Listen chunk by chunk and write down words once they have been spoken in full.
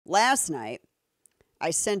last night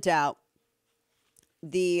I sent out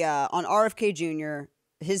the on RFK Jr.,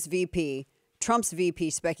 his VP, Trump's VP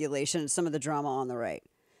speculation, and some of the drama on the right.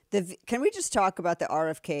 Can we just talk about the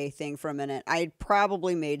RFK thing for a minute? I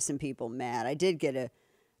probably made some people mad. I did get a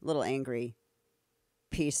little angry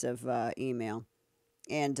piece of email.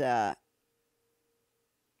 And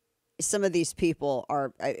some of these people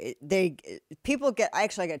are, I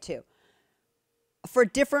actually got two. For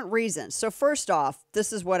different reasons. So first off,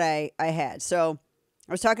 this is what I had. So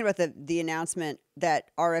I was talking about the announcement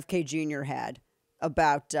that RFK Jr. had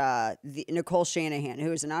about Nicole Shanahan,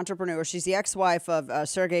 who is an entrepreneur. She's the ex-wife of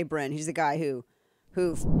Sergey Brin. He's the guy who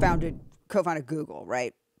co-founded Google,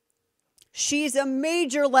 right? She's a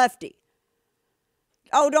major lefty.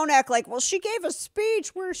 Oh, don't act like, well, she gave a speech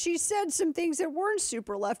where she said some things that weren't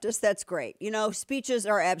super leftist. That's great. You know, speeches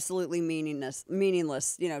are absolutely meaningless,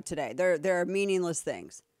 today. They're meaningless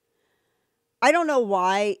things. I don't know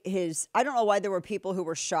why there were people who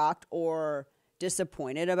were shocked or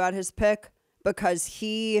disappointed about his pick, because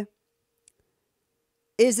he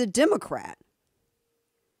is a Democrat.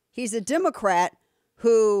 He's a Democrat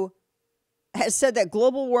who has said that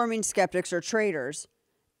global warming skeptics are traitors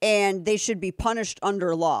and they should be punished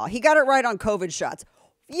under law. He got it right on COVID shots.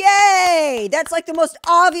 Yay! That's like the most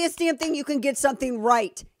obvious damn thing you can get something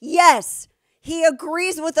right. Yes! He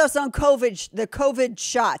agrees with us on the COVID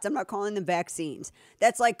shots. I'm not calling them vaccines.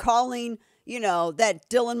 That's like calling, that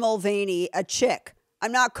Dylan Mulvaney a chick.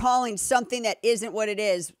 I'm not calling something that isn't what it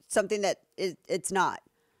is, something that it's not.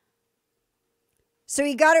 So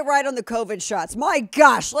he got it right on the COVID shots. My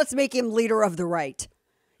gosh, let's make him leader of the right.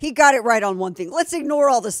 He got it right on one thing. Let's ignore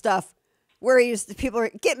all the stuff where people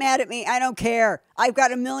get mad at me. I don't care. I've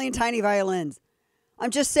got a million tiny violins. I'm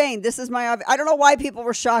just saying, this is I don't know why people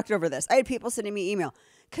were shocked over this. I had people sending me email.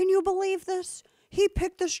 Can you believe this? He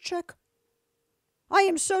picked this chick. I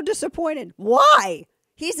am so disappointed. Why?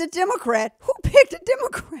 He's a Democrat. Who picked a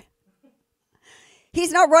Democrat?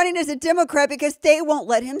 He's not running as a Democrat because they won't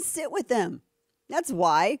let him sit with them. That's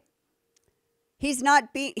why. He's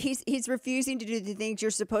refusing to do the things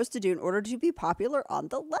you're supposed to do in order to be popular on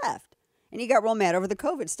the left. And he got real mad over the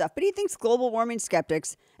COVID stuff. But he thinks global warming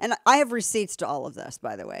skeptics, and I have receipts to all of this,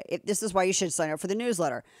 by the way. This is why you should sign up for the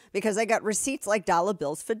newsletter, because I got receipts like dollar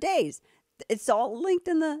bills for days. It's all linked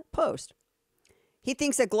in the post. He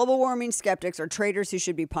thinks that global warming skeptics are traitors who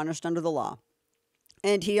should be punished under the law.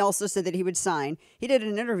 And he also said that he would sign. He did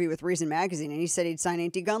an interview with Reason Magazine, and he said he'd sign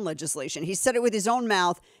anti-gun legislation. He said it with his own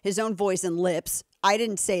mouth, his own voice and lips. I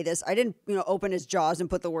didn't say this. I didn't, open his jaws and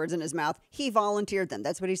put the words in his mouth. He volunteered them.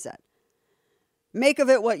 That's what he said. Make of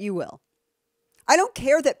it what you will. I don't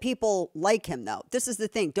care that people like him, though. This is the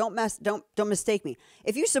thing. Don't mistake me.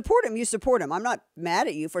 If you support him, you support him. I'm not mad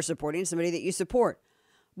at you for supporting somebody that you support.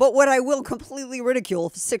 But what I will completely ridicule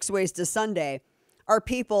 6 ways to Sunday are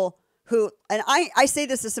people who, and I say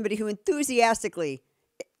this as somebody who enthusiastically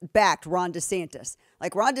backed Ron DeSantis.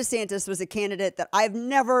 Like, Ron DeSantis was a candidate that I've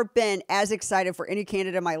never been as excited for any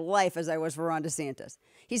candidate in my life as I was for Ron DeSantis.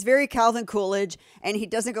 He's very Calvin Coolidge, and he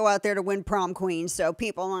doesn't go out there to win prom queen, so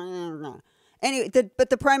people, anyway, but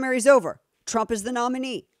the primary's over. Trump is the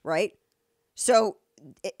nominee, right? So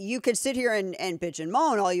you could sit here and bitch and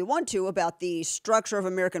moan all you want to about the structure of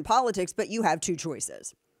American politics, but you have two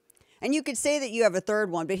choices. And you could say that you have a third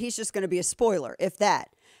one, but he's just going to be a spoiler, if that.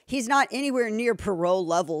 He's not anywhere near Perot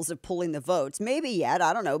levels of pulling the votes. Maybe yet.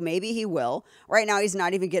 I don't know. Maybe he will. Right now, he's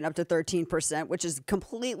not even getting up to 13%, which is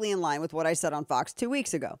completely in line with what I said on Fox 2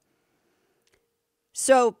 weeks ago.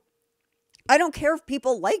 So I don't care if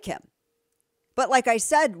people like him. But like I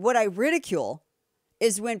said, what I ridicule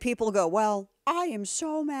is when people go, well, I am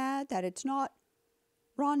so mad that it's not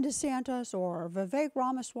Ron DeSantis or Vivek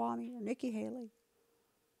Ramaswamy or Nikki Haley.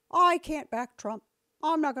 I can't back Trump.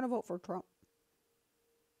 I'm not going to vote for Trump.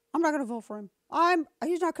 I'm not going to vote for him.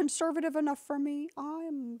 He's not conservative enough for me.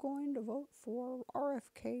 I'm going to vote for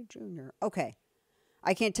RFK Jr. Okay.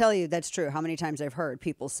 I can't tell you that's true. How many times I've heard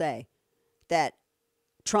people say that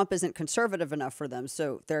Trump isn't conservative enough for them,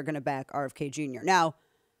 so they're going to back RFK Jr. Now,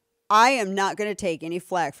 I am not going to take any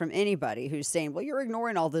flack from anybody who's saying, well, you're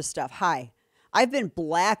ignoring all this stuff. Hi. I've been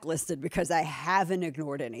blacklisted because I haven't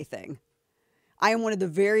ignored anything. I am one of the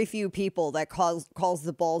very few people that calls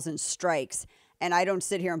the balls and strikes. And I don't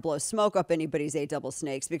sit here and blow smoke up anybody's eight double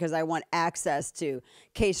snakes because I want access to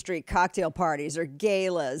K Street cocktail parties or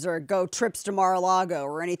galas or go trips to Mar-a-Lago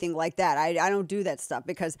or anything like that. I don't do that stuff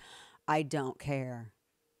because I don't care.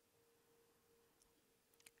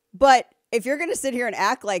 But if you're going to sit here and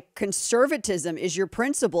act like conservatism is your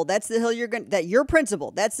principle, that's the hill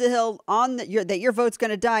that's the hill that your vote's going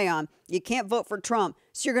to die on. You can't vote for Trump,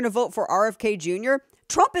 so you're going to vote for RFK Jr.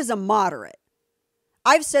 Trump is a moderate.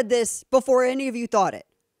 I've said this before any of you thought it.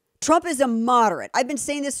 Trump is a moderate. I've been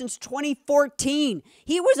saying this since 2014.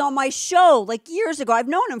 He was on my show like years ago. I've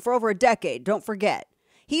known him for over a decade. Don't forget.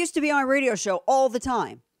 He used to be on my radio show all the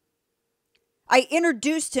time. I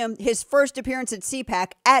introduced him his first appearance at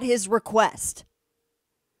CPAC at his request.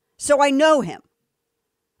 So I know him.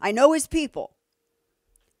 I know his people.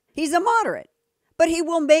 He's a moderate, but he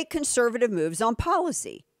will make conservative moves on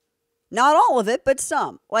policy. Not all of it, but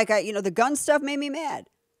some. Like, the gun stuff made me mad.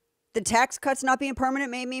 The tax cuts not being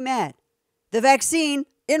permanent made me mad. The vaccine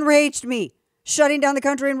enraged me. Shutting down the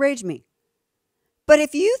country enraged me. But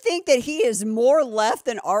if you think that he is more left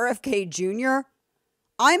than RFK Jr.,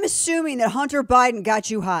 I'm assuming that Hunter Biden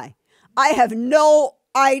got you high. I have no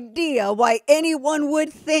idea why anyone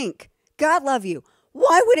would think, God love you,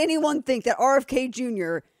 why would anyone think that RFK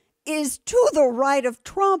Jr. is to the right of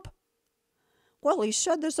Trump? Well, he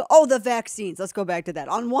shut this. Oh, the vaccines. Let's go back to that.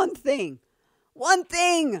 On one thing. One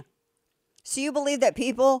thing. So you believe that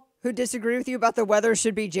people who disagree with you about the weather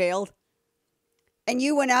should be jailed? And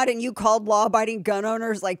you went out and you called law-abiding gun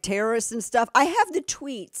owners like terrorists and stuff? I have the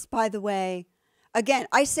tweets, by the way. Again,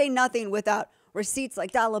 I say nothing without receipts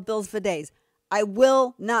like dollar bills for days. I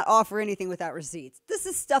will not offer anything without receipts. This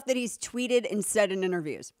is stuff that he's tweeted and said in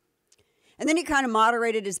interviews. And then he kind of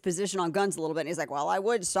moderated his position on guns a little bit. And he's like, well, I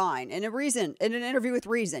would sign. In an interview with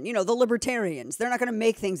Reason, the libertarians, they're not going to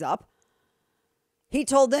make things up. He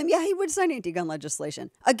told them, yeah, he would sign anti-gun legislation.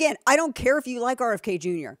 Again, I don't care if you like RFK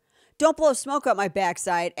Jr. Don't blow smoke up my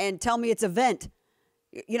backside and tell me it's a vent.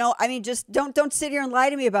 Just don't sit here and lie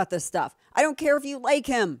to me about this stuff. I don't care if you like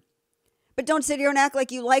him. But don't sit here and act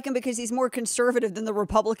like you like him because he's more conservative than the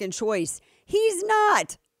Republican choice. He's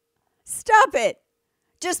not. Stop it.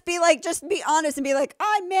 Just be honest and be like,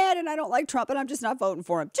 I'm mad and I don't like Trump and I'm just not voting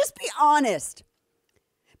for him. Just be honest.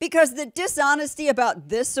 Because the dishonesty about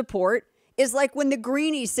this support is like when the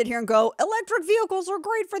greenies sit here and go, electric vehicles are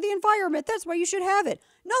great for the environment. That's why you should have it.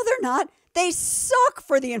 No, they're not. They suck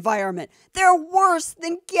for the environment. They're worse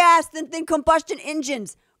than gas, than combustion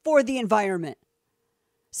engines for the environment.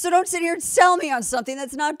 So don't sit here and sell me on something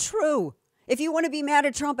that's not true. If you want to be mad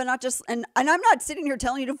at Trump and not just, and I'm not sitting here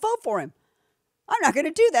telling you to vote for him. I'm not going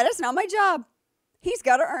to do that. That's not my job. He's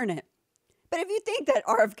got to earn it. But if you think that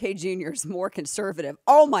RFK Jr. is more conservative,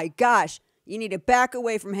 oh my gosh, you need to back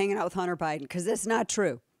away from hanging out with Hunter Biden because that's not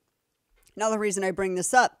true. Another reason I bring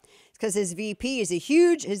this up is because his VP is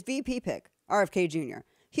his VP pick, RFK Jr.,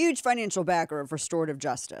 huge financial backer of restorative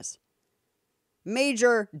justice.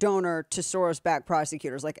 Major donor to Soros-backed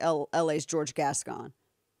prosecutors like LA's George Gascon.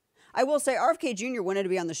 I will say RFK Jr. wanted to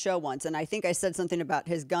be on the show once, and I think I said something about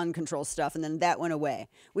his gun control stuff, and then that went away.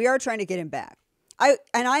 We are trying to get him back. I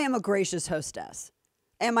am a gracious hostess.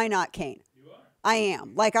 Am I not, Kane? You are. I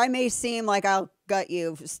am. Like, I may seem like I'll gut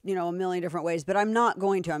you, a million different ways, but I'm not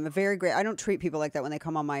going to. I'm a very great. I don't treat people like that when they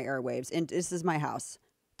come on my airwaves, and this is my house,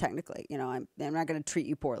 technically. I'm not going to treat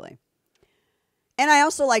you poorly. And I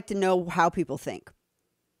also like to know how people think.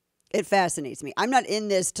 It fascinates me. I'm not in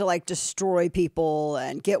this to destroy people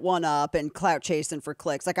and get one up and clout chasing for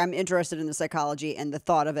clicks. I'm interested in the psychology and the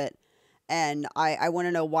thought of it. And I want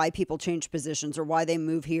to know why people change positions or why they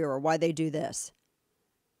move here or why they do this.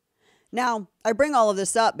 Now, I bring all of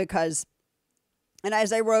this up because, and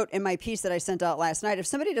as I wrote in my piece that I sent out last night, if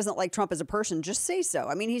somebody doesn't like Trump as a person, just say so.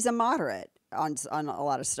 I mean, he's a moderate on a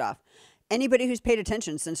lot of stuff. Anybody who's paid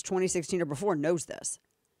attention since 2016 or before knows this.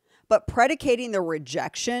 But predicating the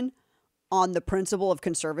rejection on the principle of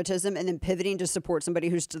conservatism and then pivoting to support somebody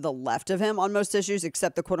who's to the left of him on most issues,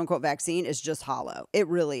 except the quote-unquote vaccine, is just hollow. It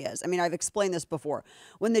really is. I mean, I've explained this before.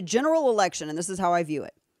 When the general election, and this is how I view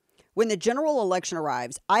it, when the general election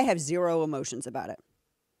arrives, I have zero emotions about it.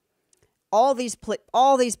 All these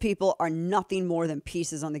people are nothing more than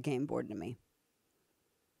pieces on the game board to me.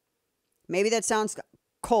 Maybe that sounds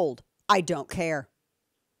cold. I don't care.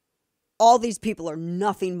 All these people are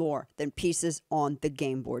nothing more than pieces on the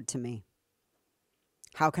game board to me.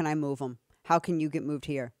 How can I move them? How can you get moved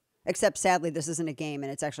here? Except, sadly, this isn't a game,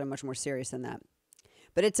 and it's actually much more serious than that.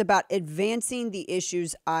 But it's about advancing the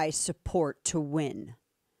issues I support to win.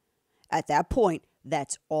 At that point,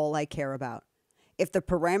 that's all I care about. If the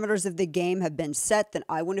parameters of the game have been set, then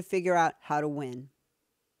I want to figure out how to win.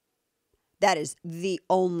 That is the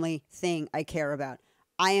only thing I care about.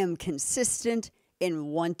 I am consistent in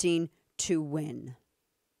wanting to win.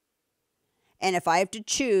 And if I have to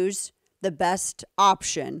choose the best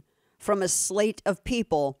option from a slate of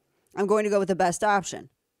people, I'm going to go with the best option.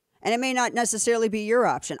 And it may not necessarily be your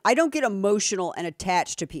option. I don't get emotional and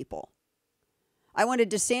attached to people. I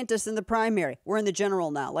wanted DeSantis in the primary. We're in the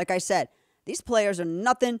general now. Like I said, these players are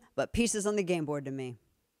nothing but pieces on the game board to me.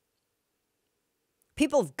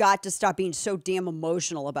 People have got to stop being so damn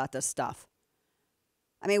emotional about this stuff.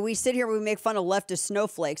 I mean, we sit here, we make fun of leftist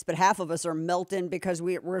snowflakes, but half of us are melting because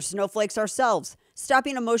we're snowflakes ourselves. Stop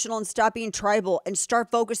being emotional and stop being tribal and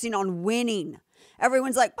start focusing on winning.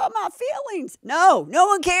 Everyone's like, but my feelings. No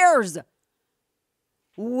one cares.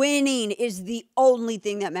 Winning is the only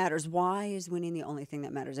thing that matters. Why is winning the only thing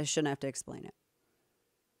that matters? I shouldn't have to explain it.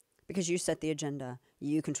 Because you set the agenda.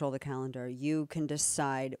 You control the calendar. You can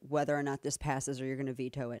decide whether or not this passes or you're going to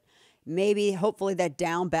veto it. Maybe, hopefully, that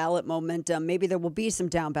down ballot momentum, maybe there will be some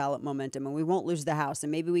down ballot momentum and we won't lose the House.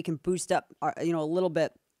 And maybe we can boost up, a little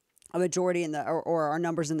bit, a majority in or our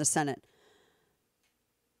numbers in the Senate.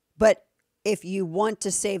 But if you want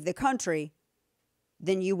to save the country,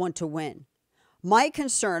 then you want to win. My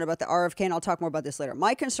concern about the RFK, and I'll talk more about this later,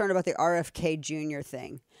 my concern about the RFK Jr.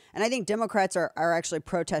 thing, and I think Democrats are actually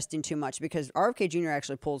protesting too much because RFK Jr.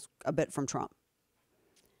 actually pulls a bit from Trump.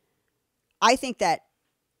 I think that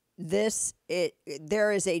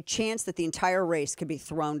there is a chance that the entire race could be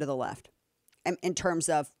thrown to the left in terms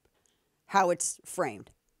of how it's framed.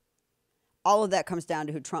 All of that comes down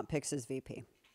to who Trump picks as VP.